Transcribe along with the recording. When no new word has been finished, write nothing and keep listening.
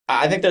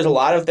I think there's a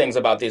lot of things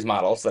about these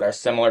models that are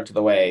similar to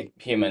the way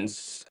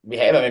humans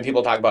behave. I mean,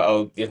 people talk about,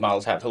 oh, these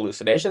models have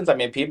hallucinations. I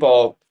mean,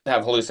 people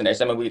have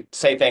hallucinations. I mean, we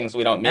say things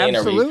we don't mean,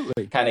 or we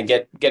Absolutely. kind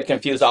of get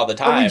confused all the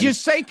Or we time.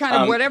 just say kind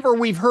of Um, whatever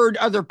we've heard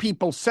other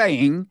people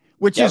saying,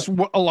 which is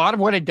yep. a lot of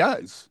what it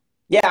does.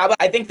 Yeah, but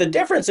I think the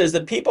difference is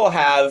that people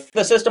have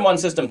the system one,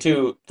 system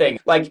two thing.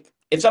 Like,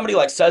 if somebody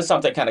like says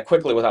something kind of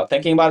quickly without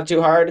thinking about it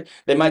too hard,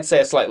 they might say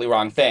a slightly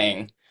wrong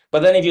thing.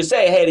 But then if you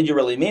say, hey, did you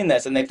really mean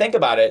this? And they think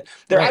about it,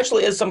 there Right.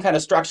 actually is some kind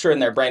of structure in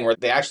their brain where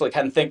they actually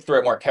can think through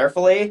it more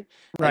carefully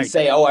and Right.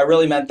 say, oh, I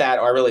really meant that,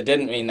 or I really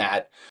didn't mean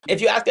that.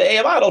 If you ask a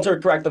AI model to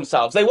correct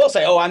themselves, they will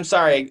say, oh, I'm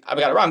sorry, I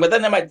got it wrong. But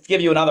then they might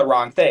give you another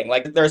wrong thing.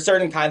 Like, there are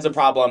certain kinds of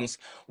problems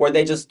where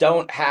they just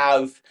don't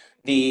have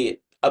the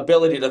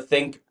ability to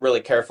think really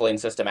carefully and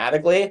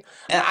systematically.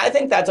 And I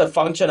think that's a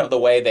function of the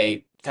way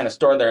they kind of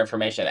store their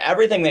information.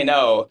 Everything they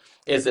know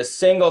is a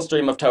single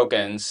stream of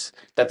tokens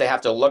that they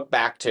have to look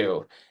back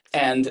to.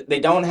 And they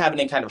don't have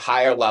any kind of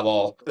higher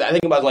level. I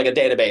think about like a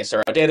database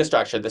or a data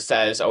structure that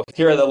says, oh,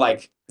 here are the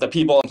like the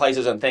people and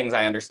places and things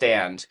I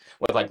understand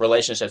with like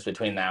relationships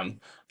between them.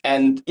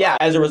 And yeah,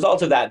 as a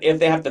result of that, if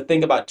they have to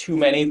think about too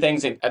many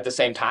things at the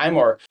same time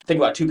or think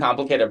about too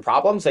complicated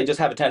problems, they just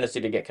have a tendency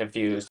to get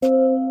confused.